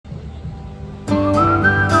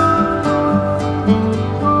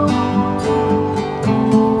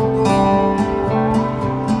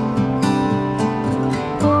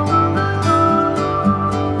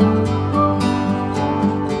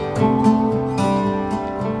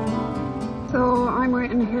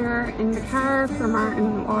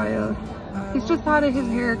He's just had his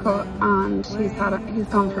hair cut and he's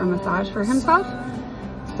gone for a massage for himself.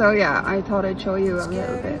 So yeah, I thought I'd show you a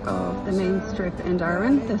little bit of the main strip in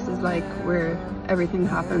Darwin. This is like where everything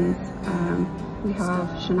happens. We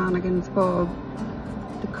have Shenanigans Pub,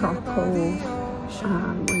 the Croc Cove,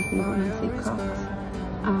 where you can go and see crocs.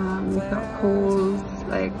 We've got Coles,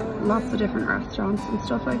 like lots of different restaurants and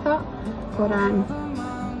stuff like that. But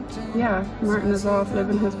yeah, Martin is off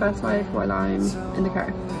living his best life while I'm in the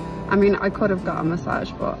car. I mean, I could have got a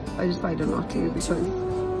massage, but I decided not to because,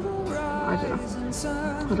 I don't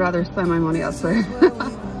know, I'd rather spend my money elsewhere.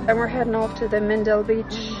 And we're heading off to the Mindil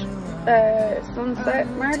Beach Sunset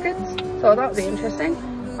Markets, so that'll be interesting.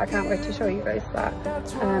 I can't wait to show you guys that.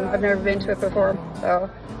 I've never been to it before, so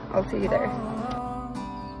I'll see you there.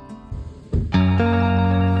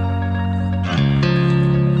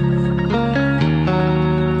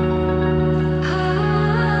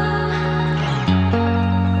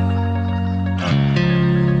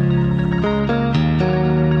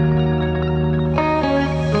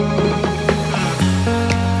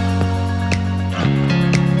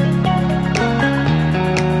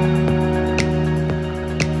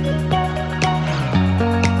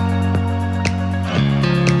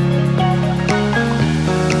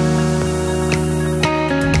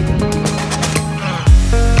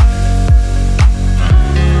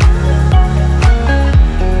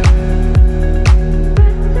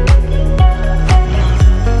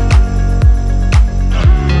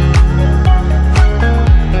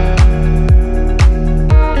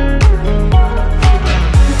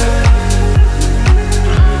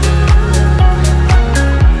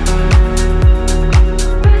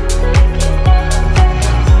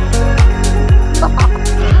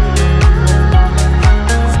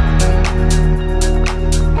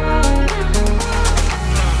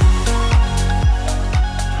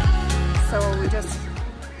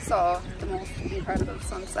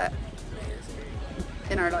 Sunset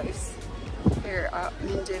in our lives here at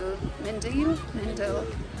Mindil.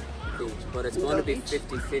 But it's going to be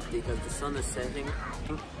 50-50 because the sun is setting,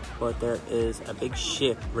 but there is a big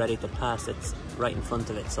ship ready to pass. It's right in front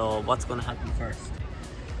of it. So what's going to happen first?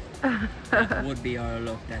 That would be our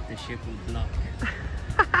luck that the ship will block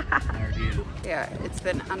our view. Yeah, it's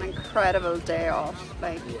been an incredible day off.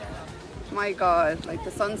 Like, yeah. My God, like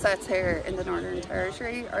the sunsets here in the Northern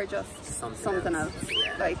Territory are just something else.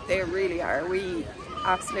 Yeah. Like they really are. We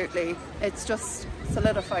absolutely, it's just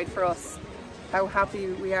solidified for us how happy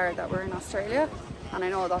we are that we're in Australia. And I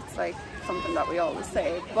know that's like something that we always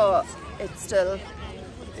say, but it's still,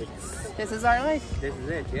 this is our life. This is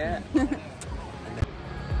it, yeah.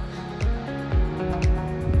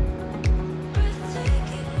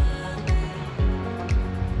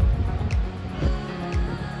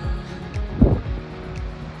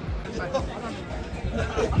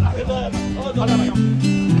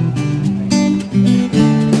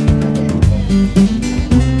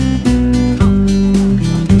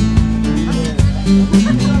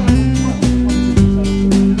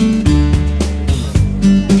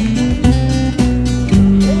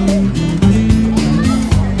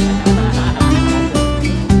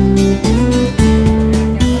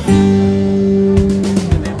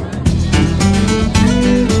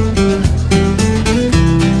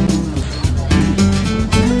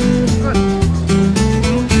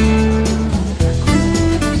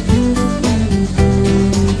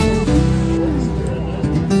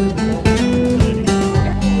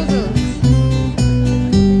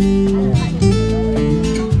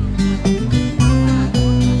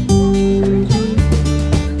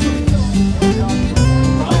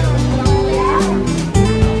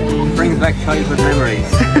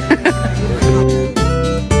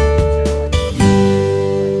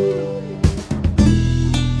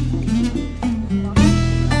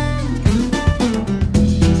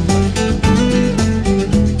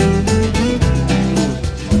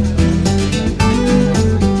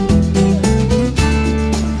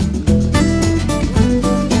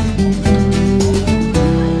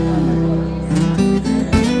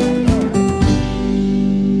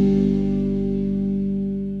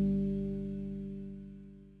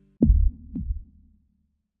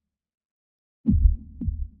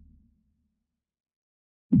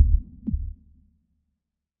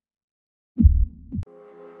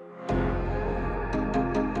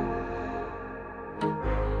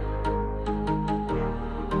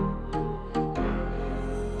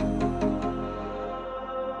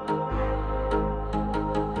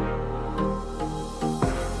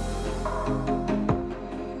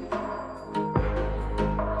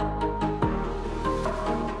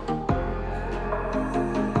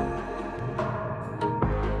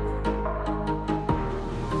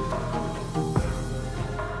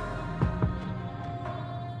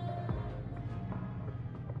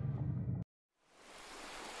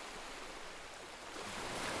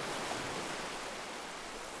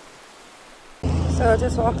 So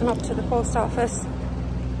just walking up to the post office,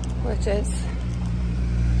 which is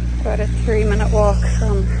about a 3-minute walk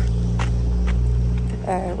from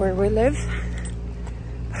where we live.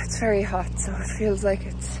 But it's very hot, so it feels like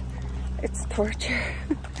it's torture.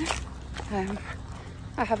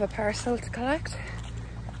 I have a parcel to collect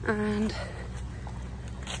and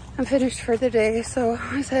I'm finished for the day, so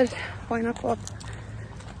I said why not go up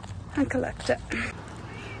and collect it.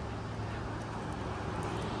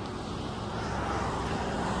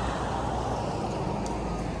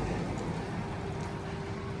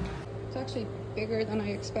 It's actually bigger than I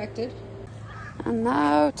expected. And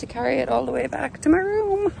now to carry it all the way back to my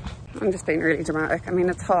room. I'm just being really dramatic. I mean,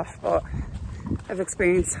 it's hot, but I've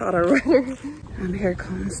experienced hotter weather. And here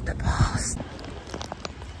comes the boss.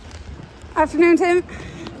 Afternoon, Tim.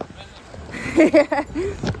 Yeah.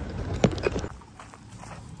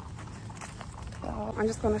 So I'm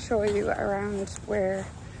just going to show you around where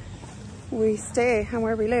we stay and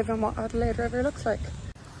where we live and what Adelaide River looks like.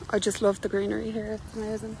 I just love the greenery here. It's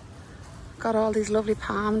amazing. Got all these lovely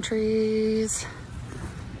palm trees.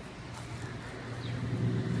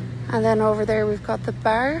 And then over there we've got the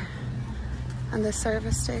bar and the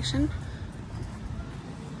service station.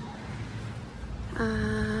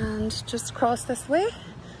 And just across this way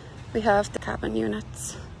we have the cabin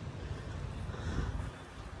units.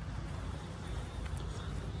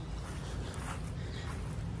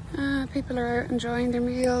 People are out enjoying their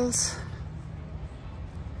meals.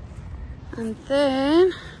 And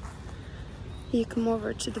then you come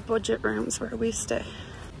over to the budget rooms where we stay.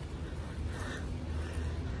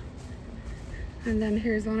 And then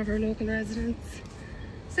here's one of our local residents.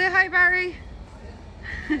 Say hi, Barry.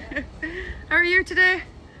 How are you today?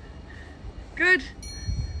 Good.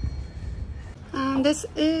 And this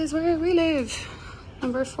is where we live,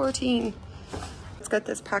 number 14. Let's get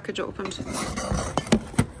this package opened.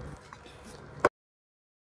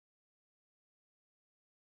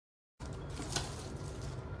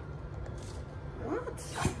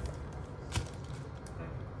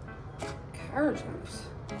 Carrot house.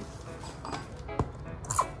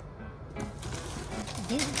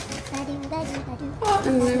 What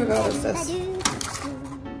in the name of God is this?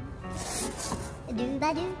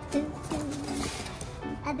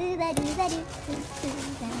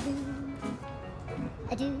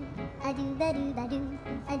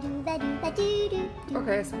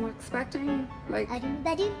 Okay, so I'm expecting like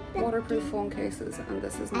waterproof phone cases, and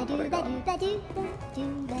this is not what I got.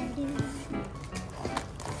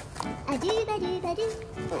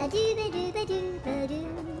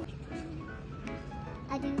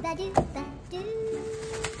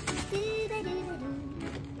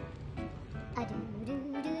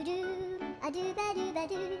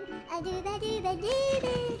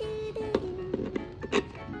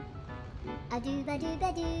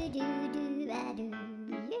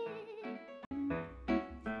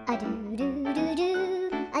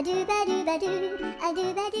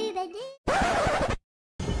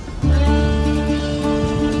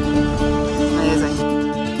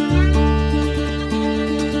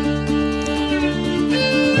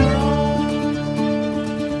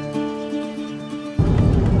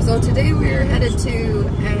 So today we're headed to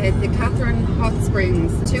the Catherine Hot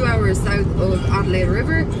Springs, 2 hours south of Adelaide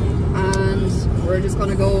River, and we're just going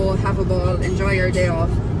to go have a ball, enjoy our day off.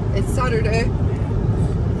 It's Saturday. I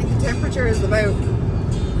think the temperature is about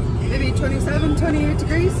maybe 27, 28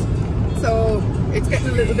 degrees. So it's getting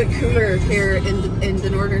a little bit cooler here in the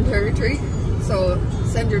Northern Territory. So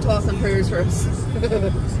send your thoughts and prayers for us.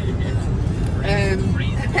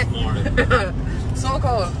 So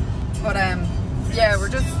cold. But yeah, we're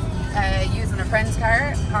just using a friend's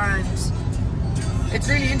car, and it's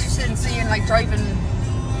really interesting seeing like driving.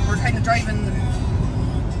 We're kind of driving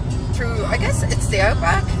through, I guess it's the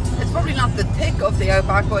outback. It's probably not the thick of the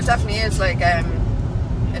outback, but it definitely is like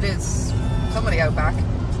it is some of the outback.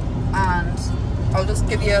 And I'll just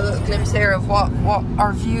give you a little glimpse here of what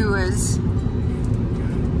our view is.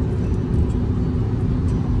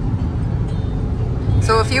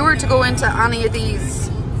 So if you were to go into any of these,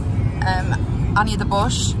 any of the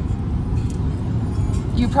bush,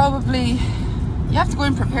 you have to go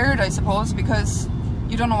in prepared, I suppose, because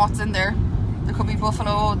you don't know what's in there. There could be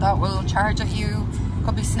buffalo that will charge at you,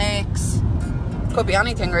 could be snakes, could be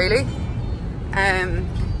anything really.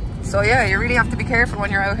 So yeah, you really have to be careful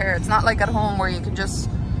when you're out here. It's not like at home where you can just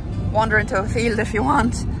wander into a field if you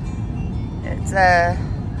want. It's a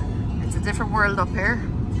different world up here.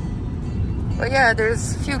 But yeah,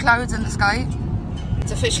 there's a few clouds in the sky.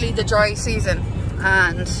 It's officially the dry season,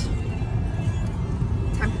 and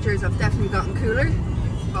temperatures have definitely gotten cooler.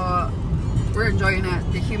 But we're enjoying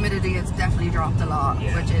it. The humidity has definitely dropped a lot,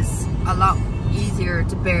 which is a lot easier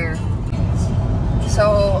to bear.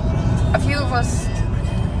 So a few of us,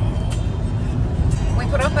 we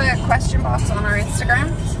put up a question box on our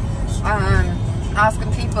Instagram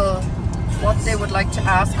asking people what they would like to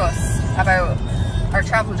ask us about our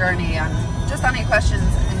travel journey and just any questions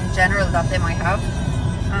in general that they might have.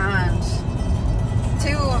 And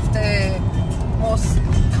two of the most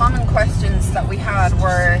common questions that we had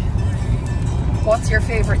were, what's your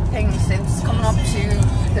favourite thing since coming up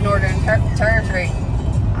to the Northern Territory?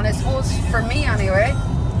 And I suppose for me anyway,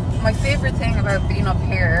 my favourite thing about being up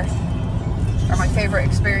here, or my favourite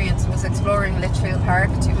experience, was exploring Litchfield Park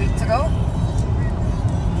 2 weeks ago.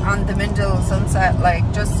 And the Mindil sunset, like,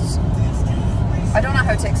 just, I don't know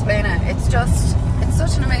how to explain it. It's just, it's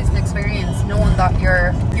such an amazing experience knowing that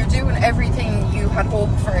you're doing everything you had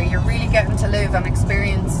hoped for. You're really getting to live and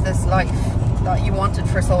experience this life that you wanted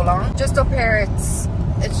for so long. Just up here, it's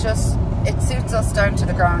just, it suits us down to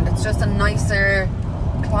the ground. It's just a nicer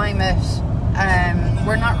climate.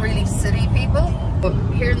 We're not really city people, but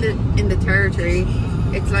here in the territory,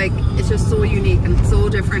 it's like, it's just so unique and it's so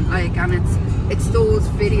different, like, and it's those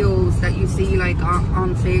videos that you see like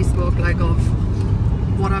on Facebook, like, of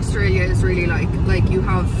what Australia is really like. Like, you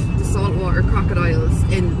have the saltwater crocodiles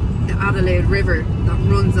in the Adelaide River that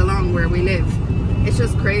runs along where we live. It's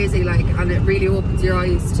just crazy, like, and it really opens your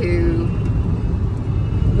eyes to,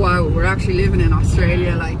 wow, we're actually living in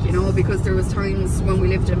Australia, like, you know, because there was times when we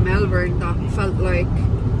lived in Melbourne that felt like,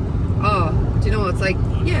 oh, do you know, it's like,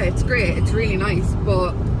 yeah, it's great, it's really nice,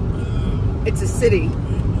 but it's a city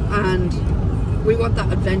and we want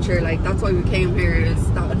that adventure. Like, that's why we came here,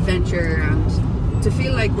 is that adventure and to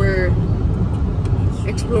feel like we're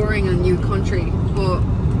exploring a new country. But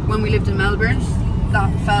when we lived in Melbourne,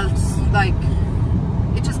 that felt like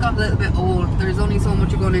it just got a little bit old. There's only so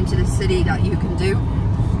much going into the city that you can do.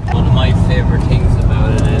 One of my favourite things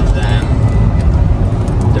about it is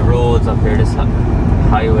the roads up here. This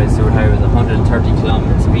highway, Seward Highway, is 130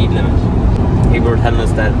 km speed limit. People were telling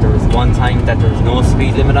us that there was one time that there was no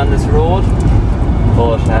speed limit on this road,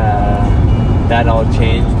 but that all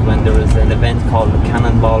changed when there was an event called the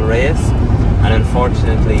Cannonball Race, and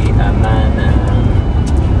unfortunately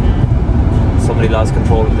somebody lost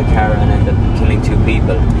control of the car and ended up killing 2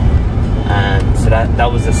 people. And so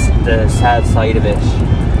that was the sad side of it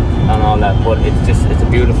and all that, but it's a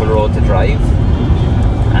beautiful road to drive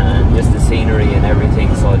and just the scenery and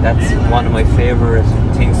everything. So that's one of my favourite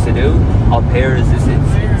things to do up here. Is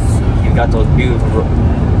you've got those beautiful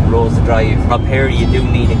roads to drive. Up here you do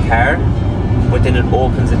need a car, but then it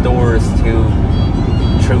opens the doors to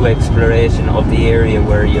true exploration of the area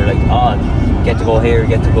where you're like, oh, get to go here,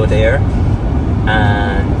 get to go there.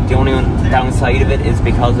 And the only downside of it is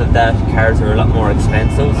because of that, cars are a lot more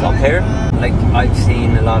expensive up here. Like, I've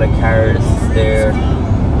seen a lot of cars there,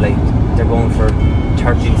 like, they're going for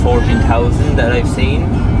 13,000, 14,000 that I've seen,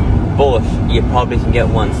 but you probably can get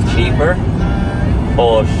ones cheaper.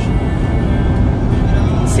 But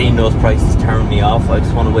seeing those prices turn me off. I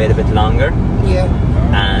just want to wait a bit longer. Yeah.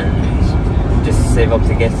 And just save up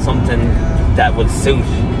to get something that will suit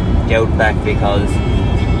the Outback, because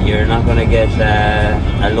you're not going to get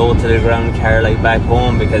a low to the ground car like back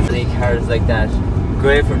home, because any cars like that,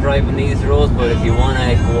 great for driving these roads, but if you want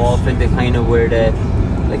to go off into kind of where the,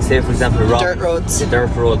 like, say for example, the dirt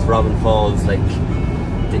roads, Robin Falls, like,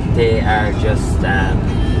 they are just, yeah,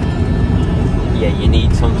 you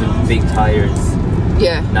need something with big tyres,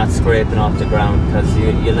 yeah, not scraping off the ground, because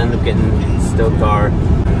you'll end up getting stuck or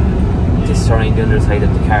destroying the underside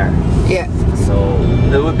of the car. Yeah. So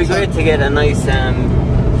it would be great to get a nice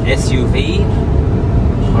SUV,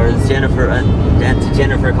 or as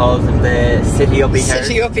Jennifer calls them, the city uppy cars.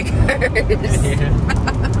 City uppy cars.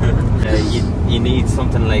 Yeah. You need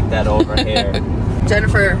something like that over here.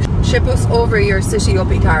 Jennifer, ship us over your city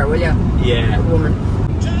uppy car, will ya? Yeah. Good woman.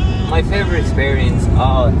 My favourite experience,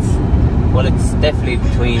 it's definitely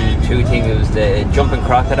between 2 things. It was the jumping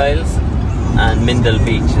crocodiles and Mindil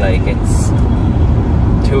Beach. Like, it's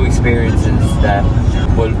 2 experiences that,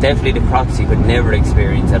 well, definitely the crocs you could never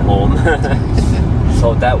experience at home.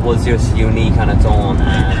 So that was just unique on its own,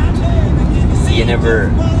 and you never,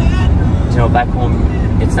 you know, back home,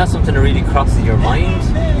 it's not something that really crosses your mind.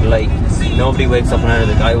 Like, nobody wakes up and out of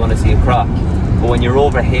the I want to see a croc. But when you're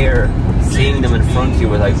over here, seeing them in front of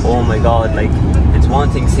you, it's like, oh my god, like, it's one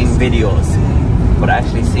thing seeing videos, but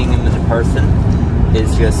actually seeing them in person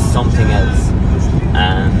is just something else.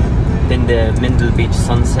 And then the Mindil Beach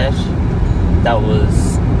sunset, that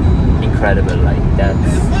was incredible. Like,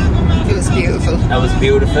 it was beautiful. That was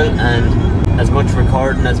beautiful, and as much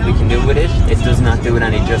recording as we can do with it, it does not do it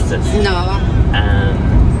any justice. No.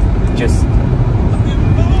 Just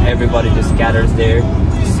everybody just gathers there,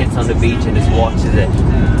 sits on the beach and just watches it.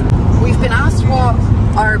 We've been asked what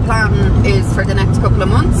our plan is for the next couple of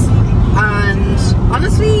months, and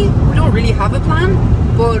honestly we don't really have a plan,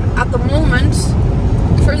 but at the moment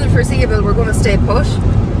for the foreseeable we're going to stay put.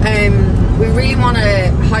 We really want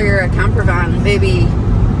to hire a camper van, maybe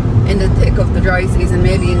in the thick of the dry season,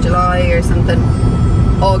 maybe in July or something,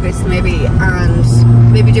 August maybe,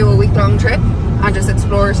 and maybe do a week-long trip and just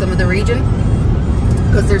explore some of the region,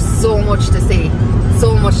 because there's so much to see,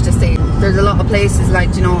 so much to see. There's a lot of places,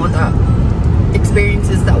 like, you know, that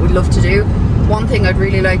experiences that we'd love to do. One thing I'd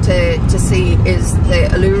really like to see is the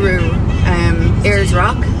Uluru Ayers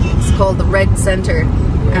Rock. It's called the Red Centre.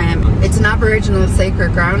 It's an Aboriginal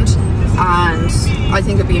sacred ground, and I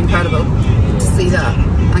think it'd be incredible to see that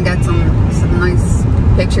and get some nice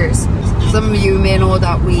pictures. Some of you may know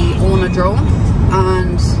that we own a drone,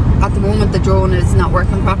 and at the moment the drone is not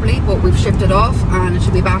working properly, but we've shipped it off and it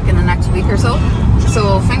should be back in the next week or so.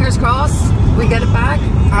 So fingers crossed we get it back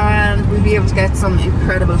and we'll be able to get some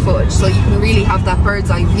incredible footage, so you can really have that bird's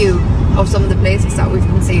eye view of some of the places that we've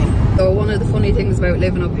been seeing. So one of the funny things about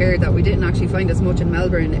living up here that we didn't actually find as much in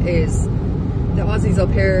Melbourne is the Aussies up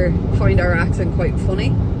here find our accent quite funny,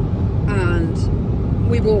 and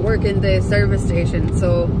we both work in the service station,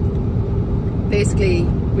 so basically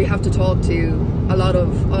we have to talk to a lot of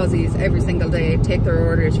Aussies every single day, take their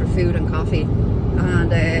orders for food and coffee.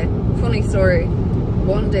 And funny story,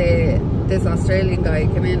 one day this Australian guy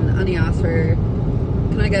came in and he asked for,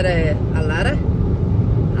 can I get a ladder?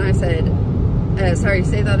 And I said, sorry,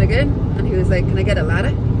 say that again. And he was like, can I get a ladder?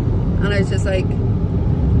 And I was just like,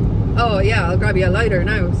 oh yeah, I'll grab you a lighter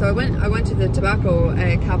now. So I went to the tobacco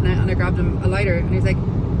cabinet and I grabbed him a lighter, and he's like,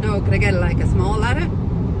 no, can I get like a small ladder?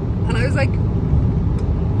 And I was like,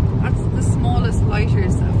 that's the smallest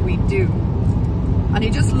lighters that we do. And he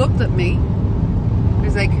just looked at me. He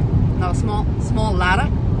was like, no, small ladder.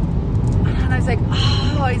 And I was like,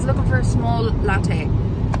 oh, he's looking for a small latte.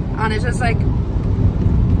 And it's just like,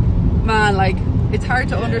 man, like, it's hard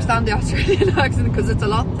to understand the Australian accent because it's a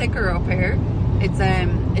lot thicker up here. It's a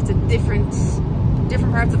different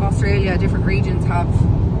parts of Australia, different regions have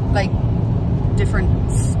like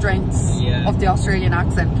different strengths of the Australian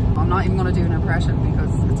accent. I'm not even going to do an impression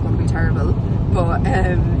because it's going to be terrible, but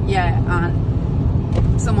yeah, and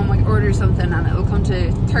someone might order something and it'll come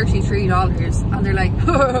to $33 and they're like,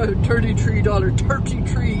 $33,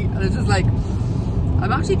 33, and it's just like,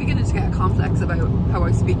 I'm actually beginning to get a complex about how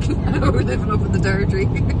I speak now, living up in the Territory.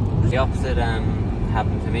 The opposite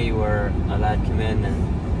happened to me, where a lad came in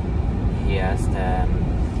and he asked,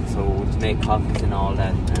 so to make coffees and all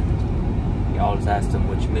that, and he always asked him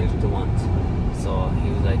which milk to want. So he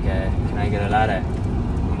was like, can I get a latte?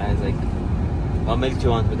 And I was like, what milk do you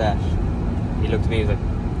want with that? He looked at me, he was like,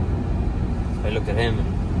 I looked at him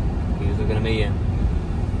and he was looking at me and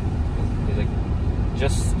he was like,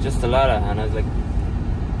 just a latte. And I was like,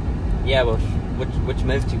 yeah, but which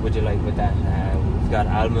milk would you like with that? We've got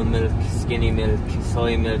almond milk, skinny milk,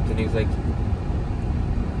 soy milk. And he was like,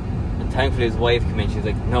 and thankfully his wife came in, she was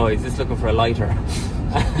like, no, he's just looking for a lighter.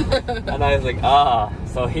 And I was like, ah.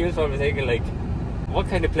 So he was probably thinking like, what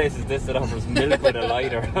kind of place is this that offers milk with a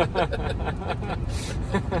lighter?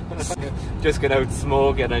 Just going out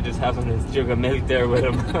smoking and just having his jug of milk there with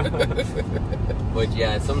him. But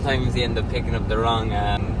yeah, sometimes you end up picking up the wrong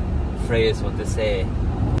phrase, what to say.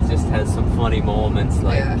 It just has some funny moments,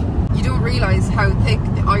 like. Yeah. You don't realise how thick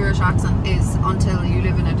the Irish accent is until you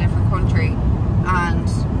live in a different country, and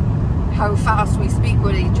how fast we speak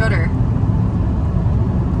with each other.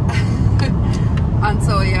 And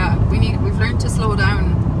so yeah, we've learned to slow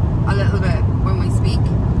down a little bit when we speak,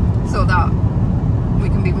 so that we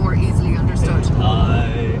can be more easily understood.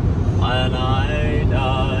 When I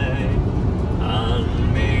die,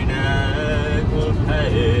 and me neck will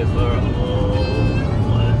pay for all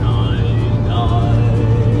when I die.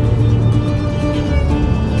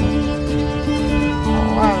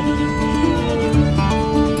 Oh, wow.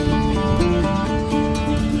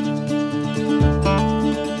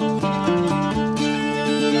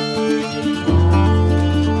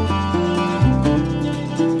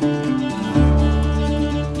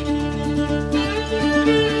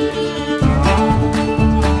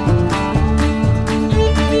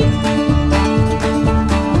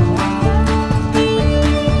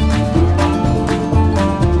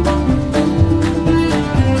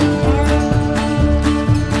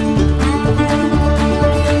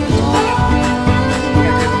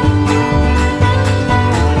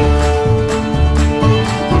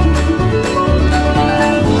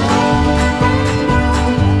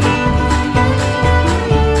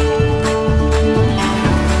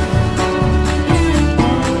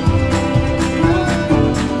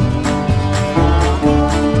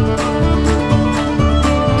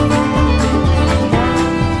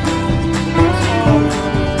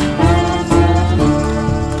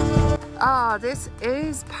 Ah, this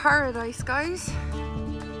is paradise, guys.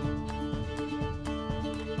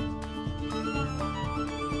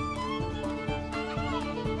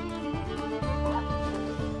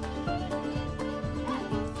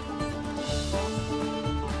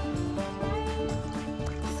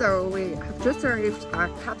 So we have just arrived at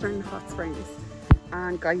Catherine Hot Springs,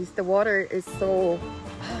 and guys, the water is so,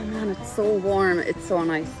 oh man, it's so warm, it's so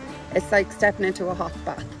nice. It's like stepping into a hot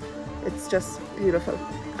bath. It's just beautiful.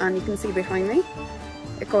 And you can see behind me,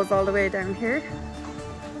 it goes all the way down here.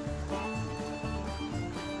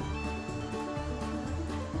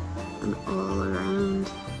 And all around.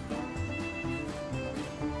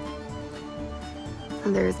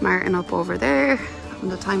 And there's Martin up over there, on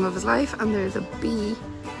the time of his life, and there's a bee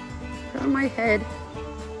on my head.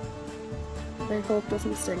 I hope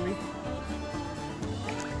doesn't sting me.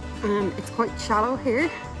 It's quite shallow here,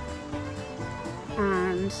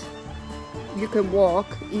 and you can walk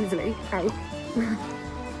easily out.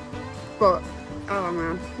 But oh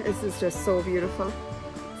man, this is just so beautiful.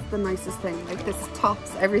 It's the nicest thing. Like, this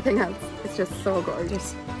tops everything else. It's just so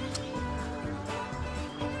gorgeous.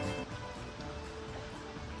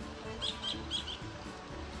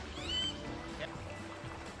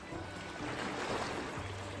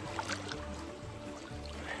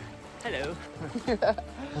 Hello.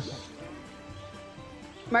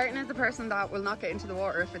 Martin is the person that will not get into the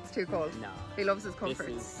water if it's too cold. No. He loves his comfort.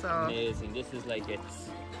 This is so amazing. This is like, it's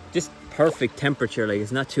just perfect temperature. Like,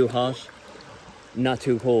 it's not too hot, not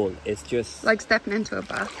too cold. It's just like stepping into a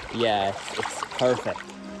bath. yeah, it's perfect.